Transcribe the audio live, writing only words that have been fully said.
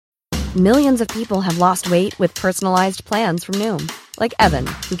Millions of people have lost weight with personalized plans from Noom. Like Evan,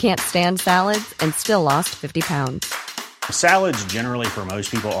 who can't stand salads and still lost 50 pounds. Salads generally for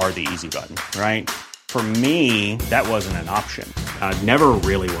most people are the easy button, right? For me, that wasn't an option. I never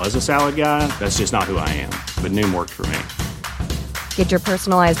really was a salad guy. That's just not who I am. But Noom worked for me. Get your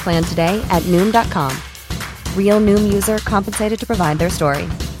personalized plan today at Noom.com. Real Noom user compensated to provide their story.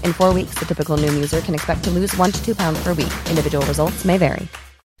 In 4 weeks, the typical Noom user can expect to lose 1 to 2 pounds per week. Individual results may vary.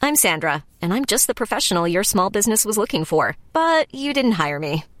 I'm Sandra, and I'm just the professional your small business was looking for. But you didn't hire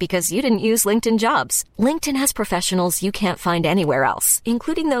me because you didn't use LinkedIn Jobs. LinkedIn has professionals you can't find anywhere else,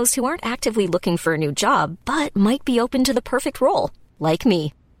 including those who aren't actively looking for a new job, but might be open to the perfect role, like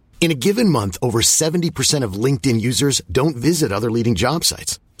me. In a given month, over 70% of LinkedIn users don't visit other leading job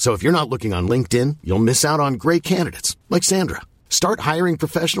sites. So if you're not looking on LinkedIn, you'll miss out on great candidates like Sandra. Start hiring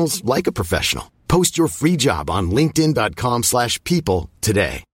professionals like a professional. Post your free job on linkedin.com/people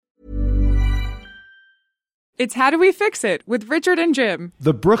today. It's How Do We Fix It with Richard and Jim.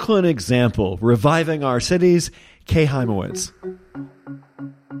 The Brooklyn Example, Reviving Our Cities, Kay Heimowitz.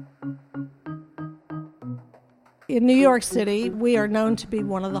 In New York City, we are known to be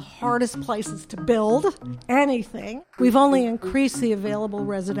one of the hardest places to build anything. We've only increased the available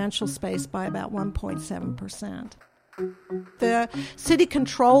residential space by about 1.7%. The city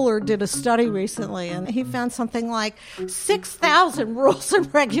controller did a study recently, and he found something like 6,000 rules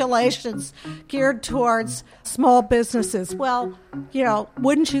and regulations geared towards small businesses. Well,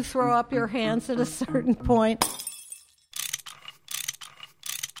 wouldn't you throw up your hands at a certain point?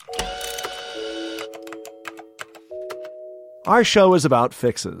 Our show is about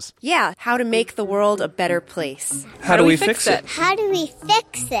fixes. Yeah, how to make the world a better place. How do we fix it? How do we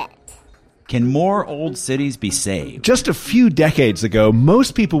fix it? Can more old cities be saved? Just a few decades ago,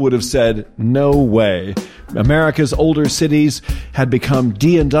 most people would have said, no way. America's older cities had become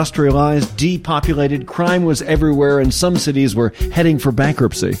deindustrialized, depopulated, crime was everywhere, and some cities were heading for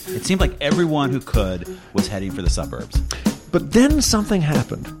bankruptcy. It seemed like everyone who could was heading for the suburbs. But then something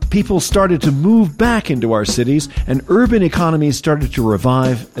happened. People started to move back into our cities, and urban economies started to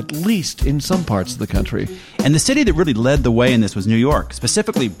revive, at least in some parts of the country. And the city that really led the way in this was New York,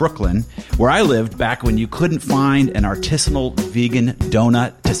 specifically Brooklyn, where I lived back when you couldn't find an artisanal vegan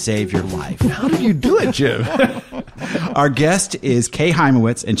donut to save your life. How did you do it, Jim? Our guest is Kay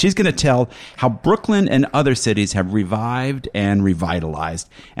Heimowitz, and she's going to tell how Brooklyn and other cities have revived and revitalized,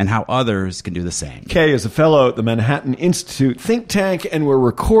 and how others can do the same. Kay is a fellow at the Manhattan Institute think tank, and we're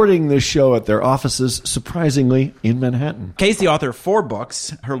recording this show at their offices, surprisingly, in Manhattan. Kay's the author of 4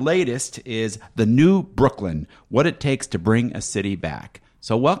 books. Her latest is The New Brooklyn, What It Takes to Bring a City Back.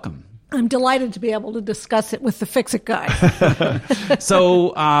 So welcome. I'm delighted to be able to discuss it with the Fix-It guy.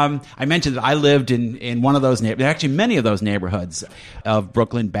 So I mentioned that I lived in one of those neighborhoods, actually many of those neighborhoods of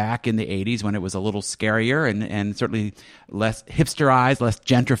Brooklyn back in the 80s when it was a little scarier and certainly less hipsterized, less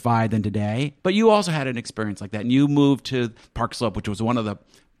gentrified than today. But you also had an experience like that, and you moved to Park Slope, which was one of the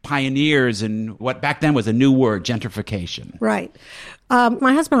pioneers in what back then was a new word, gentrification. Right.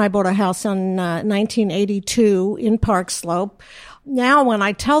 My husband and I bought a house in 1982 in Park Slope. Now, when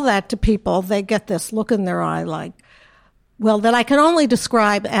I tell that to people, they get this look in their eye like, well, that I can only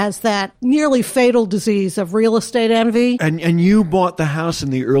describe as that nearly fatal disease of real estate envy. And you bought the house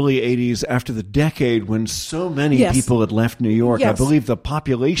in the early 80s after the decade when so many people had left New York. Yes. I believe the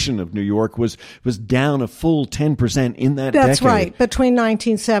population of New York was down a full 10% in that decade. That's right, between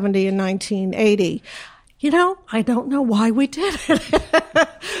 1970 and 1980. I don't know why we did it.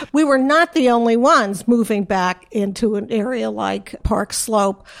 We were not the only ones moving back into an area like Park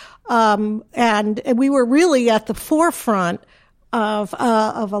Slope. And we were really at the forefront of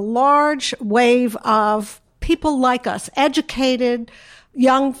a large wave of people like us, educated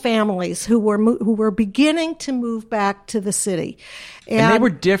young families who were beginning to move back to the city. And they were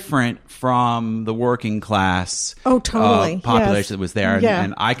different from the working class population that was there.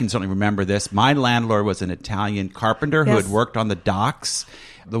 And I can certainly remember this. My landlord was an Italian carpenter who had worked on the docks,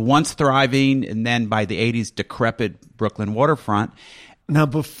 the once thriving and then by the 80s decrepit Brooklyn waterfront. Now,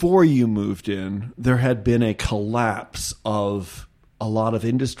 before you moved in, there had been a collapse of a lot of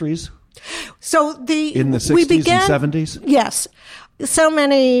industries. So in the 60s and 70s? Yes. So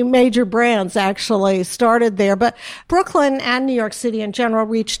many major brands actually started there, but Brooklyn and New York City in general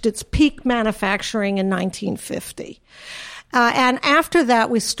reached its peak manufacturing in 1950. And after that,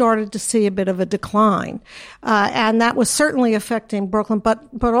 we started to see a bit of a decline. And that was certainly affecting Brooklyn, but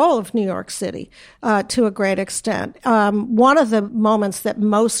all of New York City, to a great extent. One of the moments that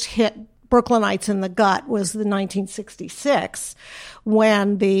most hit Brooklynites in the gut was the 1966,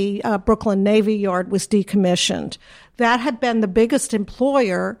 when the Brooklyn Navy Yard was decommissioned. that had been the biggest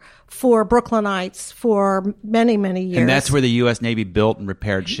employer for Brooklynites for many, many years. And that's where the U.S. Navy built and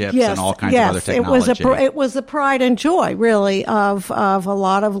repaired ships and all kinds of other technology. It was a pride and joy, really, of a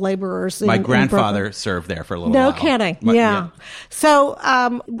lot of laborers. My grandfather served there for a little No while. kidding. Yeah. So,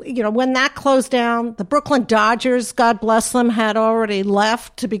 when that closed down, the Brooklyn Dodgers, God bless them, had already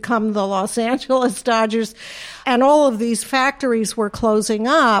left to become the Los Angeles Dodgers, and all of these factories were closing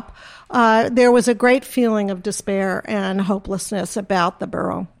up. There was a great feeling of despair and hopelessness about the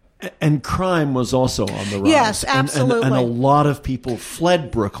borough. And crime was also on the rise. Yes, absolutely. And a lot of people fled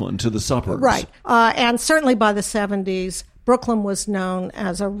Brooklyn to the suburbs. Right. And certainly by the 70s, Brooklyn was known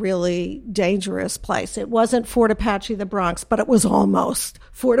as a really dangerous place. It wasn't Fort Apache, the Bronx, but it was almost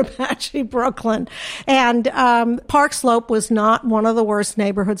Fort Apache, Brooklyn. And Park Slope was not one of the worst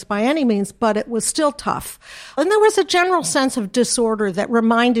neighborhoods by any means, but it was still tough. And there was a general sense of disorder that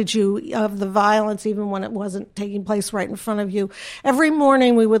reminded you of the violence, even when it wasn't taking place right in front of you. Every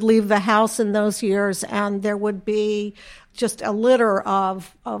morning we would leave the house in those years, and there would be just a litter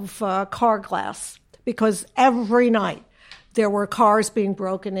of car glass, because every night there were cars being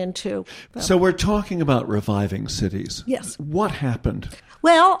broken into. So we're talking about reviving cities. Yes. What happened?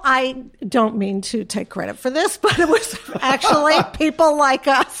 Well, I don't mean to take credit for this, but it was actually people like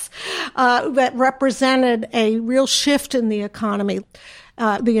us that represented a real shift in the economy.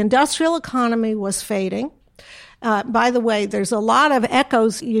 The industrial economy was fading. By the way, there's a lot of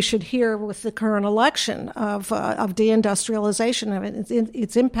echoes you should hear with the current election of deindustrialization and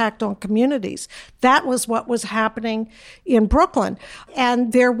its impact on communities. That was what was happening in Brooklyn.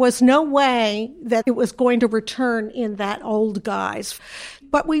 And there was no way that it was going to return in that old guise.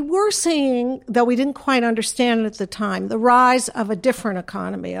 But we were seeing, though we didn't quite understand it at the time, the rise of a different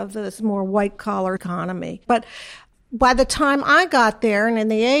economy, of this more white-collar economy. But by the time I got there, and in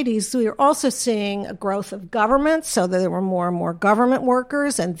the 80s, we were also seeing a growth of government, so that there were more and more government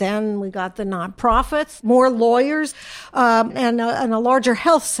workers, and then we got the nonprofits, more lawyers, and a larger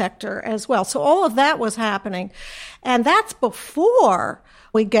health sector as well. So all of that was happening. And that's before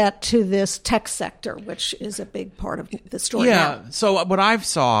we get to this tech sector, which is a big part of the story now. So what I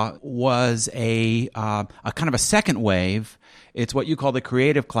saw was a kind of a second wave. It's what you call the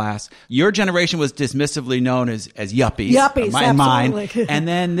creative class. Your generation was dismissively known as yuppies. Yuppies, in mine. absolutely. And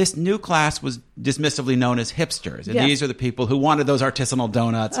then this new class was dismissively known as hipsters. And Yes. these are the people who wanted those artisanal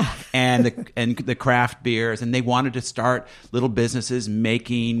donuts and the craft beers. And they wanted to start little businesses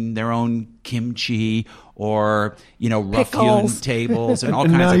making their own kimchi or, rough-hewn tables and all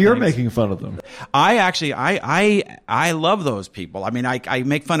kinds of things. Now you're making fun of them. I actually, I love those people. I mean, I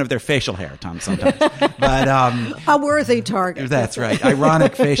make fun of their facial hair sometimes. But A worthy target. that's right.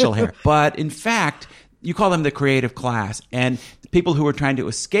 Ironic facial hair. But in fact, you call them the creative class, and people who were trying to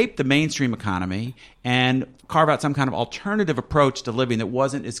escape the mainstream economy and carve out some kind of alternative approach to living that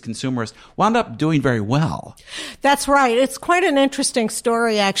wasn't as consumerist wound up doing very well. That's right. It's quite an interesting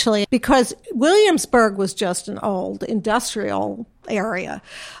story, actually, because Williamsburg was just an old industrial area,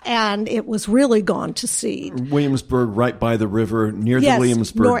 and it was really gone to seed. Williamsburg, right by the river, near the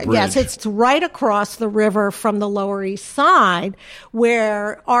Williamsburg Bridge. Yes, it's right across the river from the Lower East Side,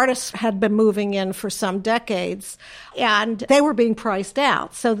 where artists had been moving in for some decades, and they were being priced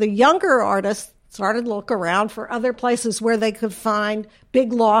out. So the younger artists started to look around for other places where they could find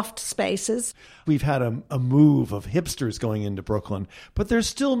big loft spaces. We've had a move of hipsters going into Brooklyn, but there's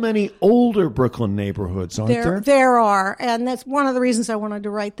still many older Brooklyn neighborhoods, aren't there? There are, and that's one of the reasons I wanted to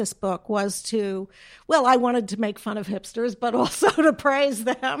write this book was I wanted to make fun of hipsters, but also to praise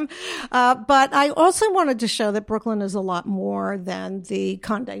them. But I also wanted to show that Brooklyn is a lot more than the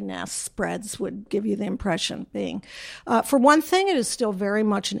Condé Nast spreads would give you the impression being. For one thing, it is still very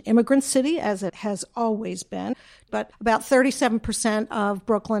much an immigrant city, as it has always been. But about 37% of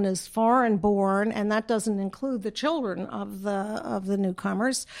Brooklyn is foreign born, and that doesn't include the children of the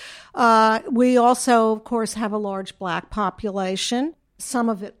newcomers. We also, of course, have a large black population, some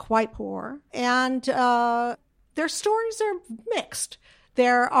of it quite poor, and their stories are mixed.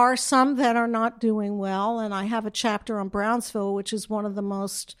 There are some that are not doing well, and I have a chapter on Brownsville, which is one of the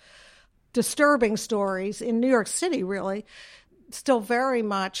most disturbing stories in New York City, really, still very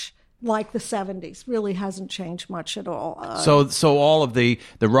much like the 70s, really hasn't changed much at all. So all of the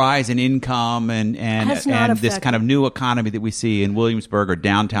rise in income and this kind of new economy that we see in Williamsburg or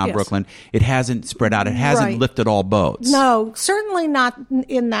downtown Brooklyn, it hasn't spread out. It hasn't lifted all boats. No, certainly not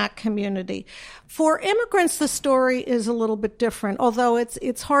in that community. For immigrants, the story is a little bit different, although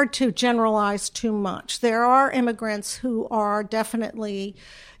it's hard to generalize too much. There are immigrants who are definitely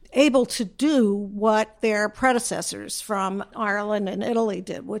able to do what their predecessors from Ireland and Italy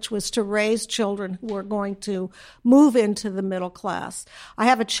did, which was to raise children who were going to move into the middle class. I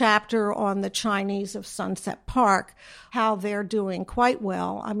have a chapter on the Chinese of Sunset Park, how they're doing quite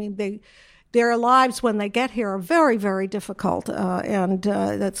well. I mean, their lives when they get here are very, very difficult, and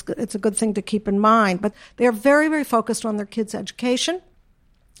it's a good thing to keep in mind. But they're very, very focused on their kids' education,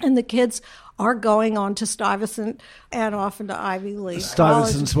 and the kids are going on to Stuyvesant and often to Ivy League.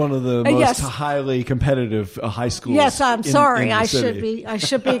 Stuyvesant's one of the most highly competitive high schools. Yes, I'm sorry. In I city.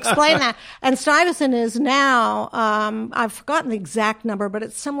 should be explaining that. And Stuyvesant is now, I've forgotten the exact number, but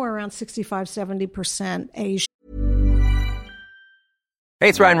it's somewhere around 65-70% Asian. Hey,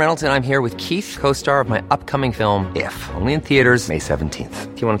 it's Ryan Reynolds, and I'm here with Keith, co-star of my upcoming film, If, only in theaters May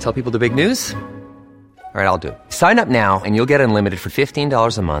 17th. Do you want to tell people the big news? All right, I'll do it. Sign up now and you'll get unlimited for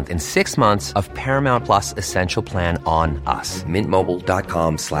 $15 a month and 6 months of Paramount Plus Essential Plan on us.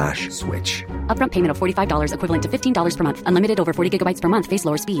 MintMobile.com/switch. Upfront payment of $45 equivalent to $15 per month. Unlimited over 40 gigabytes per month. Face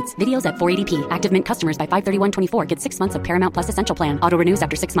lower speeds. Videos at 480p. Active Mint customers by 531.24 get 6 months of Paramount Plus Essential Plan. Auto renews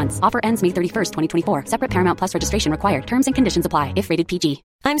after 6 months. Offer ends May 31st, 2024. Separate Paramount Plus registration required. Terms and conditions apply if rated PG.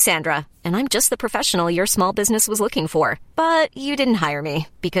 I'm Sandra, and I'm just the professional your small business was looking for. But you didn't hire me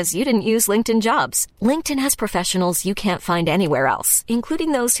because you didn't use LinkedIn Jobs. LinkedIn has professionals you can't find anywhere else,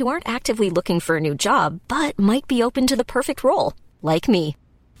 including those who aren't actively looking for a new job, but might be open to the perfect role, like me.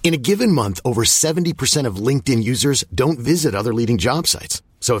 In a given month, over 70% of LinkedIn users don't visit other leading job sites.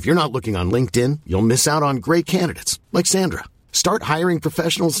 So if you're not looking on LinkedIn, you'll miss out on great candidates like Sandra. Start hiring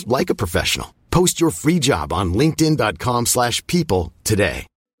professionals like a professional. Post your free job on linkedin.com/people today.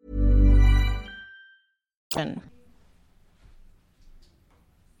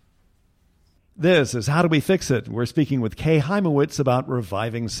 This is How Do We Fix It? We're speaking with Kay Heimowitz about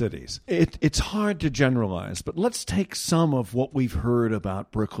reviving cities. It's hard to generalize, but let's take some of what we've heard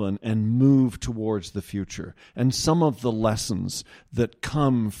about Brooklyn and move towards the future and some of the lessons that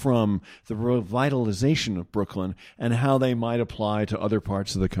come from the revitalization of Brooklyn and how they might apply to other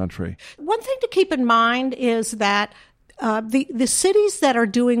parts of the country. One thing to keep in mind is that the cities that are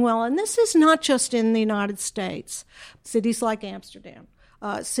doing well, and this is not just in the United States, cities like Amsterdam,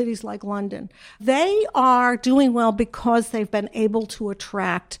 cities like London, they are doing well because they've been able to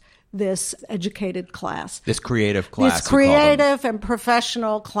attract this educated class. This creative class. This creative and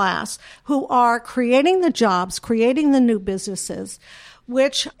professional class who are creating the jobs, creating the new businesses,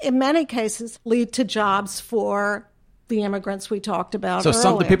 which in many cases lead to jobs for the immigrants we talked about earlier.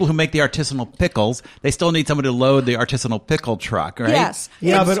 So the people who make the artisanal pickles, they still need somebody to load the artisanal pickle truck, right? Yes.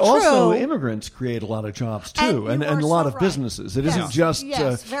 Yeah, but true. Also immigrants create a lot of jobs too, and a lot of businesses. It isn't just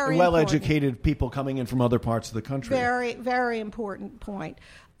well-educated people coming in from other parts of the country. Very, very important point.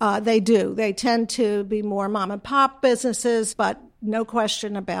 They do. They tend to be more mom and pop businesses, but no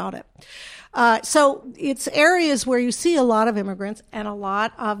question about it. So it's areas where you see a lot of immigrants and a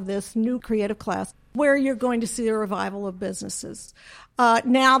lot of this new creative class where you're going to see a revival of businesses.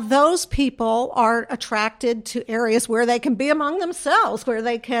 Now, those people are attracted to areas where they can be among themselves, where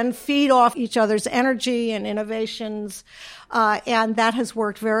they can feed off each other's energy and innovations. And that has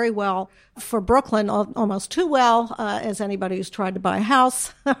worked very well for Brooklyn, almost too well, as anybody who's tried to buy a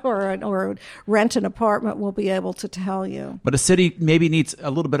house or rent an apartment will be able to tell you. But a city maybe needs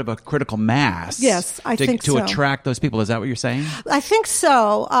a little bit of a critical mass. Yes, I think so. To attract those people. Is that what you're saying? I think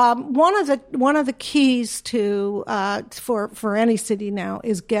so. One of the keys to for any city now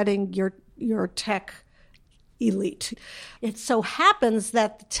is getting your tech elite. It so happens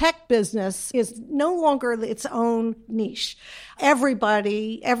that the tech business is no longer its own niche. Every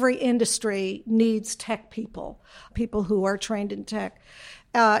industry needs tech people who are trained in tech.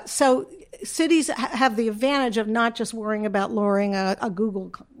 So cities have the advantage of not just worrying about luring a Google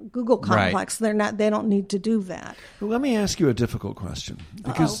complex. Right. They don't need to do that. Well, let me ask you a difficult question,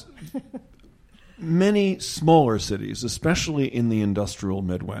 because many smaller cities, especially in the industrial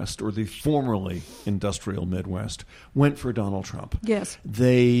Midwest or the formerly industrial Midwest, went for Donald Trump. Yes.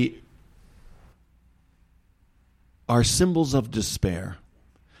 They are symbols of despair.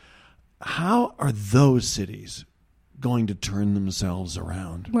 How are those cities going to turn themselves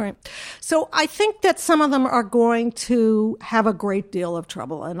around? Right. So I think that some of them are going to have a great deal of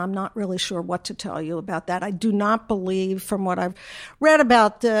trouble, and I'm not really sure what to tell you about that. I do not believe, from what I've read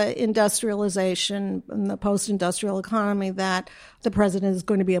about industrialization and the post-industrial economy, that the president is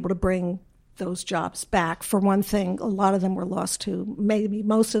going to be able to bring those jobs back. For one thing, a lot of them were lost to, maybe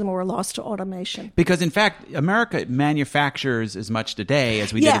most of them were lost to automation. Because in fact, America manufactures as much today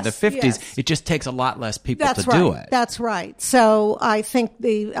as we did in the 50s. Yes. It just takes a lot less people to do it. That's right. So I think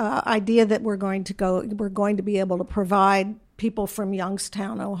the idea that we're going to be able to provide people from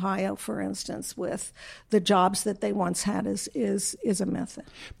Youngstown, Ohio, for instance, with the jobs that they once had is a myth.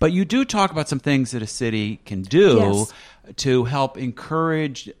 But you do talk about some things that a city can do Yes. to help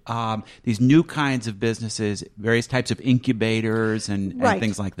encourage these new kinds of businesses, various types of incubators and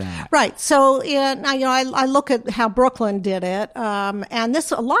things like that. Right. So now, I look at how Brooklyn did it, and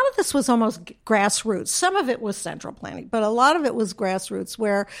a lot of this was almost grassroots. Some of it was central planning, but a lot of it was grassroots,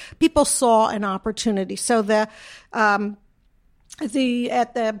 where people saw an opportunity. So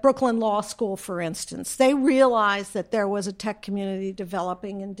at the Brooklyn Law School, for instance, they realized that there was a tech community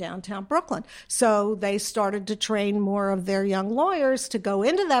developing in downtown Brooklyn. So they started to train more of their young lawyers to go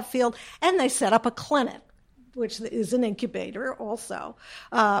into that field, and they set up a clinic, which is an incubator also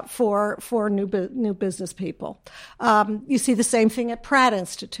for new business people. You see the same thing at Pratt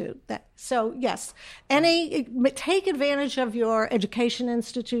Institute. So yes, take advantage of your education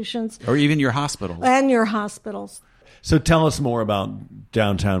institutions. Or even your hospitals. And your hospitals. So tell us more about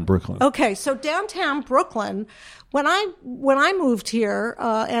downtown Brooklyn. Okay, so downtown Brooklyn, when I moved here,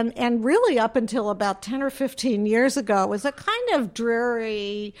 and really up until about 10 or 15 years ago, was a kind of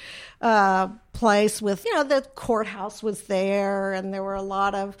dreary place with, the courthouse was there, and there were a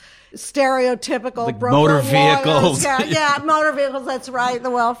lot of stereotypical Brooklyn motor vehicles. Yeah, motor vehicles. That's right. The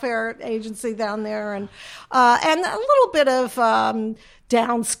welfare agency down there, and a little bit of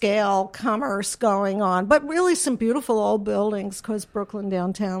downscale commerce going on, but really some beautiful old buildings, because Brooklyn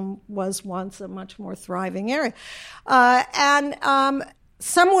downtown was once a much more thriving area. And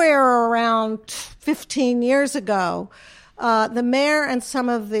somewhere around 15 years ago, the mayor and some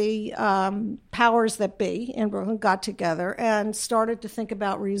of the powers that be in Brooklyn got together and started to think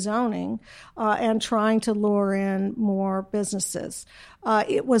about rezoning and trying to lure in more businesses.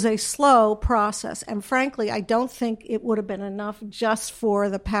 It was a slow process, and frankly, I don't think it would have been enough just for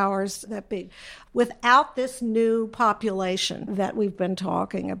the powers that be without this new population that we've been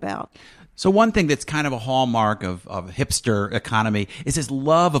talking about. So one thing that's kind of a hallmark of hipster economy is this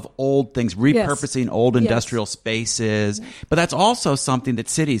love of old things, repurposing old industrial spaces. But that's also something that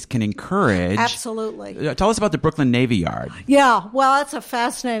cities can encourage. Absolutely. Tell us about the Brooklyn Navy Yard. Yeah, well, that's a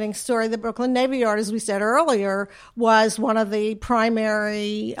fascinating story. The Brooklyn Navy Yard, as we said earlier, was one of the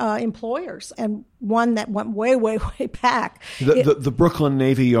primary employers, and one that went way, way, way back. The Brooklyn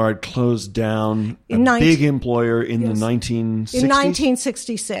Navy Yard closed down, big employer in the 1960s? In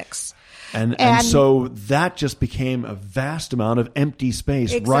 1966. And so that just became a vast amount of empty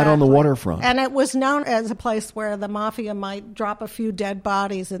space right on the waterfront. And it was known as a place where the mafia might drop a few dead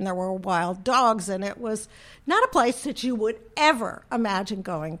bodies, and there were wild dogs, and it was not a place that you would ever imagine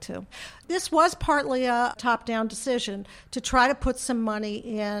going to. This was partly a top-down decision to try to put some money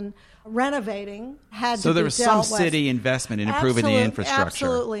in renovating. So there was some city investment in improving the infrastructure.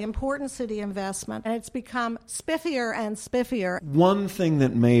 Absolutely. Important city investment. And it's become spiffier and spiffier. One thing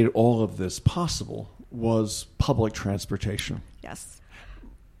that made all of this possible was public transportation. Yes.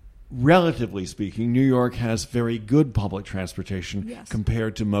 Relatively speaking, New York has very good public transportation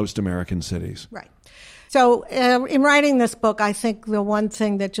compared to most American cities. Right. So in writing this book, I think the one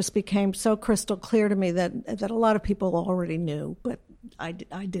thing that just became so crystal clear to me that a lot of people already knew, but I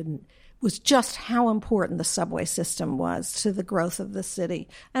didn't, was just how important the subway system was to the growth of the city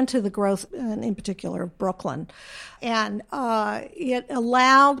and to the growth, in particular, of Brooklyn. And it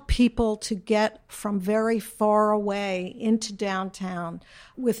allowed people to get from very far away into downtown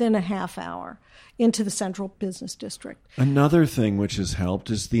within a half hour into the central business district. Another thing which has helped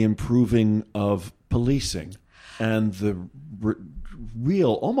is the improving of policing and the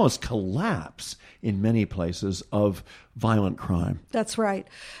real, almost collapse in many places of violent crime. That's right.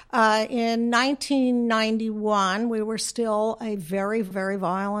 In 1991, we were still a very, very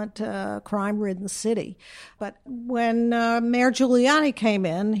violent, crime-ridden city. But when Mayor Giuliani came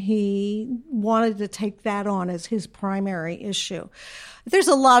in, he wanted to take that on as his primary issue. There's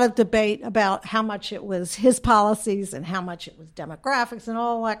a lot of debate about how much it was his policies and how much it was demographics and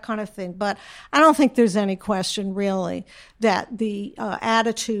all that kind of thing. But I don't think there's any question, really, that the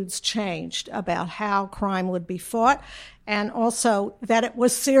attitudes changed about how crime would be fought, and also that it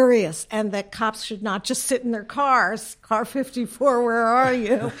was serious and that cops should not just sit in their cars, car 54, where are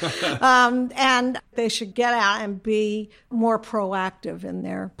you? And they should get out and be more proactive in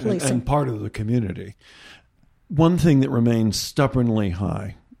their policing. And part of the community. One thing that remains stubbornly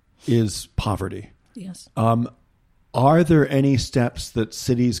high is poverty. Yes. Are there any steps that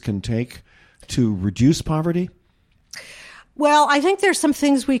cities can take to reduce poverty? Well, I think there's some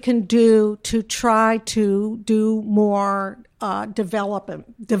things we can do to try to do more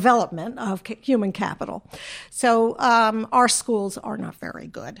development of human capital. So our schools are not very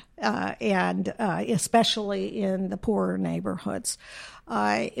good, and especially in the poorer neighborhoods.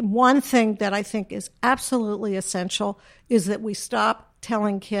 One thing that I think is absolutely essential is that we stop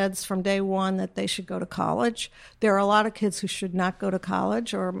telling kids from day one that they should go to college. There are a lot of kids who should not go to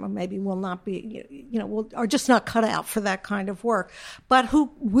college, or maybe will not be, are just not cut out for that kind of work, but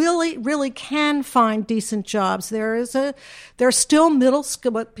who really can find decent jobs. There's still middle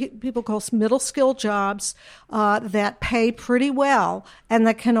skill, what people call middle skill jobs that pay pretty well and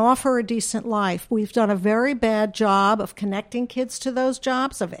that can offer a decent life. We've done a very bad job of connecting kids to those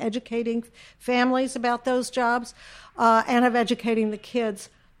jobs, of educating families about those jobs, and of educating the kids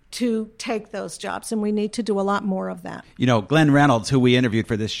to take those jobs. And we need to do a lot more of that. Glenn Reynolds, who we interviewed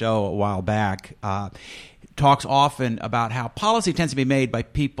for this show a while back, talks often about how policy tends to be made by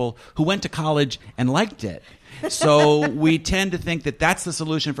people who went to college and liked it. So we tend to think that that's the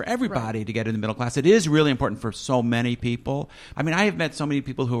solution for everybody to get in the middle class. It is really important for so many people. I mean, I have met so many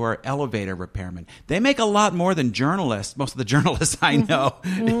people who are elevator repairmen. They make a lot more than journalists, most of the journalists I know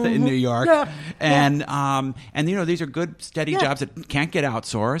in New York. Yeah. And these are good, steady jobs that can't get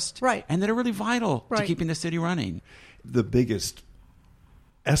outsourced. Right. And that are really vital to keeping the city running. The biggest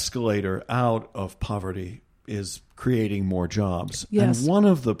escalator out of poverty is creating more jobs. Yes. And one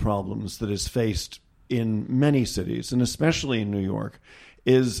of the problems that is faced in many cities, and especially in New York,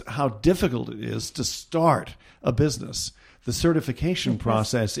 is how difficult it is to start a business. The certification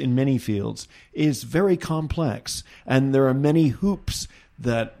process in many fields is very complex, and there are many hoops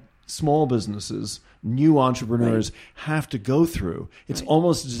that small businesses, new entrepreneurs have to go through. It's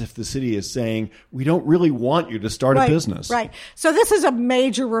almost as if the city is saying, we don't really want you to start a business. Right. So this is a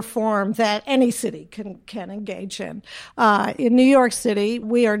major reform that any city can engage in. In New York City,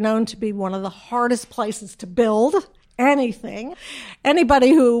 we are known to be one of the hardest places to build anything. Anybody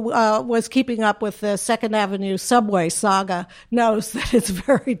who was keeping up with the Second Avenue subway saga knows that it's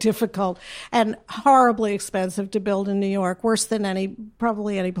very difficult and horribly expensive to build in New York, worse than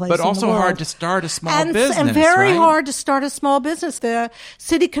probably any place in the world. But also hard to start a small business, and very hard to start a small business. The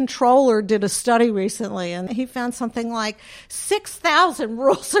city controller did a study recently, and he found something like 6,000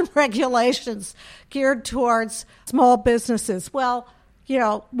 rules and regulations geared towards small businesses. Well,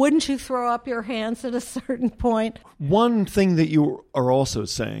 wouldn't you throw up your hands at a certain point? One thing that you are also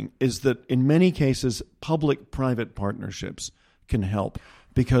saying is that in many cases, public-private partnerships can help,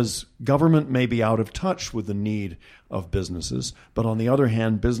 because government may be out of touch with the need of businesses, but on the other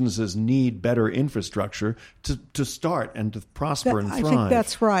hand, businesses need better infrastructure to start and to prosper and thrive. I think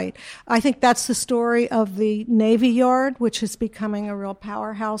that's right. I think that's the story of the Navy Yard, which is becoming a real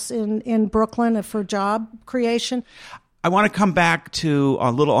powerhouse in Brooklyn for job creation. I want to come back to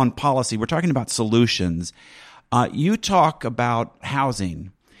a little on policy. We're talking about solutions. You talk about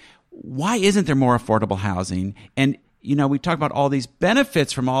housing. Why isn't there more affordable housing? And, we talk about all these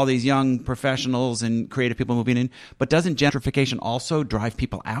benefits from all these young professionals and creative people moving in, but doesn't gentrification also drive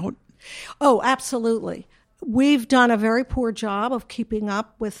people out? Oh, absolutely. We've done a very poor job of keeping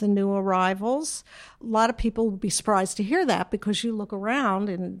up with the new arrivals. A lot of people would be surprised to hear that, because you look around,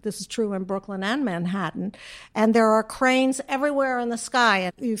 and this is true in Brooklyn and Manhattan, and there are cranes everywhere in the sky,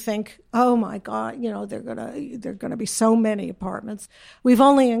 and you think, oh my God, they're gonna be so many apartments. We've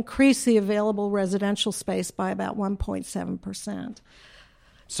only increased the available residential space by about 1.7%.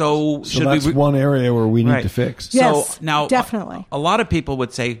 So that's one area where we need to fix. Yes, so now, definitely. A lot of people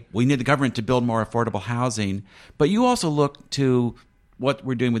would say we need the government to build more affordable housing, but you also look to what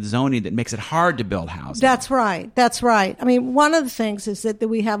we're doing with zoning that makes it hard to build housing. That's right. That's right. I mean, one of the things is that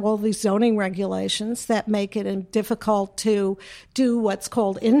we have all these zoning regulations that make it difficult to do what's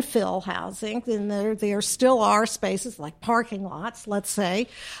called infill housing. And there still are spaces like parking lots, let's say,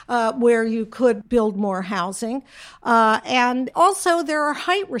 where you could build more housing. And also there are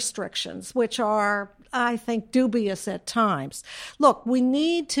height restrictions, which are, I think, dubious at times. Look, we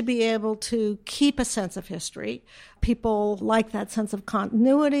need to be able to keep a sense of history. People like that sense of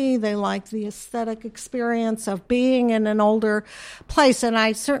continuity. They like the aesthetic experience of being in an older place. And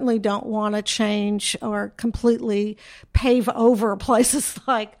I certainly don't want to change or completely pave over places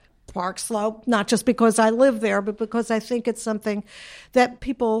like Park Slope, not just because I live there, but because I think it's something that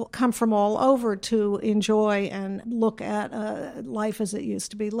people come from all over to enjoy and look at life as it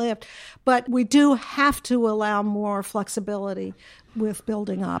used to be lived. But we do have to allow more flexibility with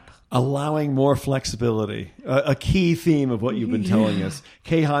building up. Allowing more flexibility, a key theme of what you've been telling us.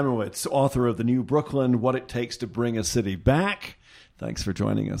 Kay Hymowitz, author of The New Brooklyn, What It Takes to Bring a City Back. Thanks for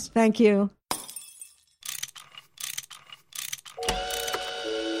joining us. Thank you.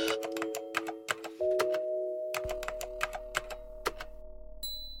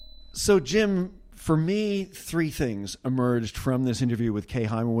 So, Jim, for me, 3 things emerged from this interview with Kay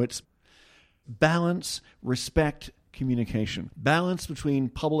Hymowitz. Balance, respect, communication. Balance between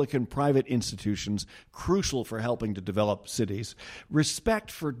public and private institutions, crucial for helping to develop cities. Respect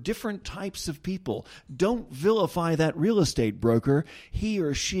for different types of people. Don't vilify that real estate broker. He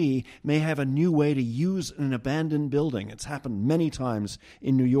or she may have a new way to use an abandoned building. It's happened many times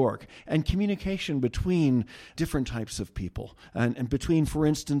in New York. And communication between different types of people. And between, for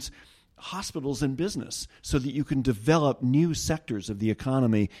instance, hospitals and business, so that you can develop new sectors of the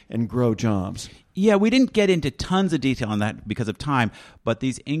economy and grow jobs. Yeah, we didn't get into tons of detail on that because of time, but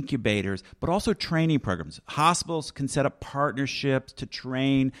these incubators, but also training programs. Hospitals can set up partnerships to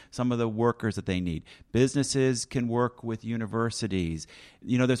train some of the workers that they need. Businesses can work with universities.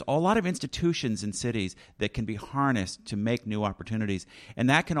 There's a lot of institutions in cities that can be harnessed to make new opportunities. And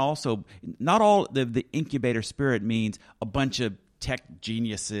that can also, not all the incubator spirit means a bunch of tech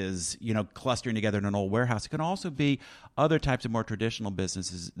geniuses, clustering together in an old warehouse. It can also be other types of more traditional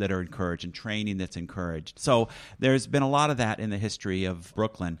businesses that are encouraged and training that's encouraged. So there's been a lot of that in the history of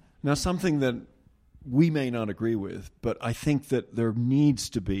Brooklyn. Now, something that we may not agree with, but I think that there needs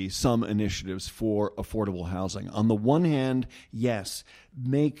to be some initiatives for affordable housing. On the one hand, yes,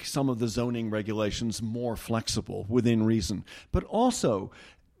 make some of the zoning regulations more flexible within reason, but also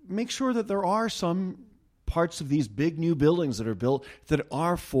make sure that there are some parts of these big new buildings that are built that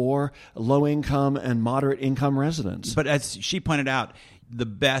are for low-income and moderate-income residents. But as she pointed out, the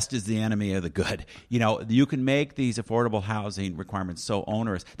best is the enemy of the good. You can make these affordable housing requirements so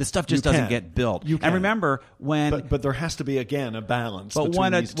onerous. This stuff just doesn't get built. And remember, but there has to be, again, a balance. But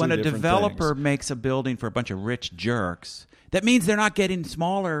when a developer makes a building for a bunch of rich jerks, that means they're not getting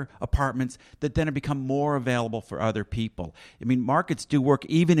smaller apartments that then become more available for other people. I mean, markets do work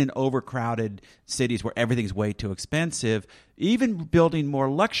even in overcrowded cities where everything's way too expensive. Even building more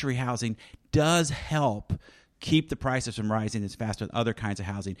luxury housing does help keep the prices from rising as fast as other kinds of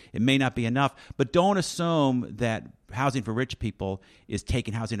housing. It may not be enough, but don't assume that housing for rich people is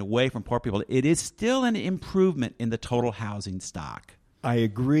taking housing away from poor people. It is still an improvement in the total housing stock. I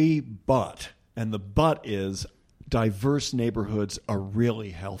agree, and the but is diverse neighborhoods are really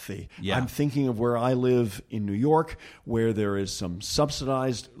healthy. Yeah. I'm thinking of where I live in New York, where there is some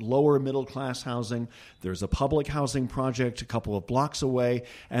subsidized lower middle class housing. There's a public housing project a couple of blocks away,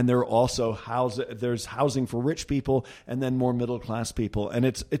 and there's housing for rich people and then more middle class people. And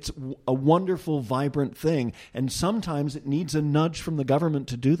it's a wonderful, vibrant thing. And sometimes it needs a nudge from the government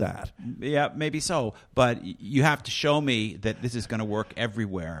to do that. Yeah, maybe so. But you have to show me that this is going to work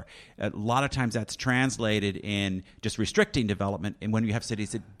everywhere. A lot of times that's translated in just restricting development, and when you have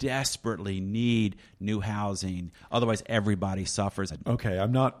cities that desperately need new housing, otherwise everybody suffers. Okay,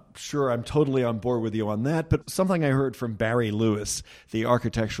 I'm not sure I'm totally on board with you on that, but something I heard from Barry Lewis, the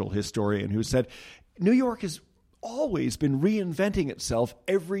architectural historian, who said, New York has always been reinventing itself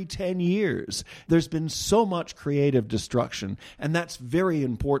every 10 years. There's been so much creative destruction, and that's very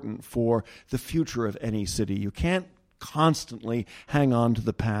important for the future of any city. You can't constantly hang on to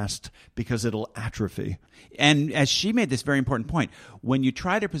the past because it'll atrophy. And as she made this very important point, when you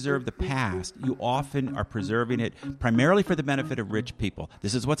try to preserve the past, you often are preserving it primarily for the benefit of rich people.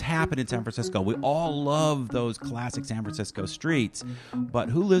 This is what's happened in San Francisco. We all love those classic San Francisco streets, but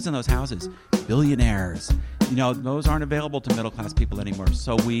who lives in those houses? Billionaires. Those aren't available to middle-class people anymore.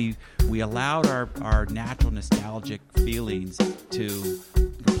 So we allowed our natural nostalgic feelings to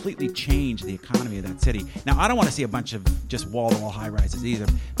completely change the economy of that city. Now, I don't want to see a bunch of just wall-to-wall high-rises either,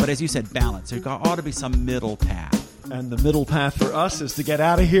 but as you said, balance. There ought to be some middle path. And the middle path for us is to get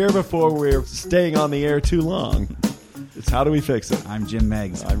out of here before we're staying on the air too long. It's How Do We Fix It? I'm Jim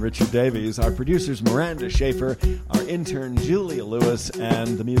Meigs. I'm Richard Davies. Our producer's Miranda Schaefer. Our intern, Julia Lewis.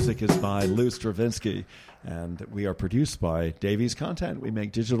 And the music is by Lou Stravinsky. And we are produced by Davies Content. We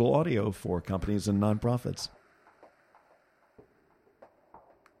make digital audio for companies and nonprofits.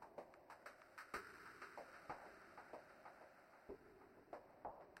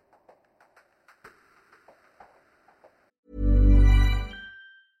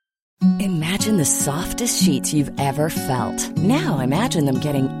 Imagine the softest sheets you've ever felt. Now imagine them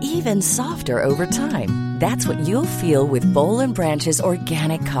getting even softer over time. That's what you'll feel with Boll & Branch's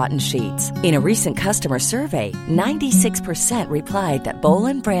organic cotton sheets. In a recent customer survey, 96% replied that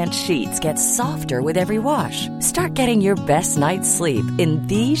Boll & Branch sheets get softer with every wash. Start getting your best night's sleep in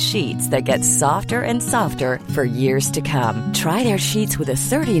these sheets that get softer and softer for years to come. Try their sheets with a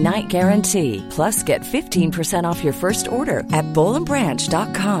 30-night guarantee. Plus, get 15% off your first order at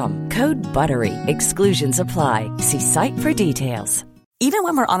bollandbranch.com. Code BUTTERY. Exclusions apply. See site for details. Even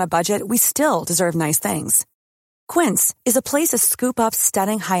when we're on a budget, we still deserve nice things. Quince is a place to scoop up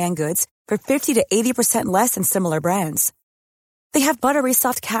stunning high-end goods for 50 to 80% less than similar brands. They have buttery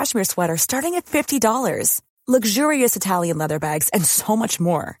soft cashmere sweaters starting at $50, luxurious Italian leather bags, and so much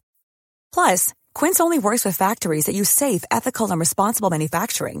more. Plus, Quince only works with factories that use safe, ethical, and responsible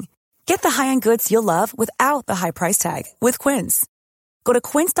manufacturing. Get the high-end goods you'll love without the high price tag with Quince. Go to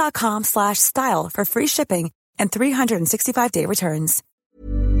quince.com/style for free shipping and 365-day returns.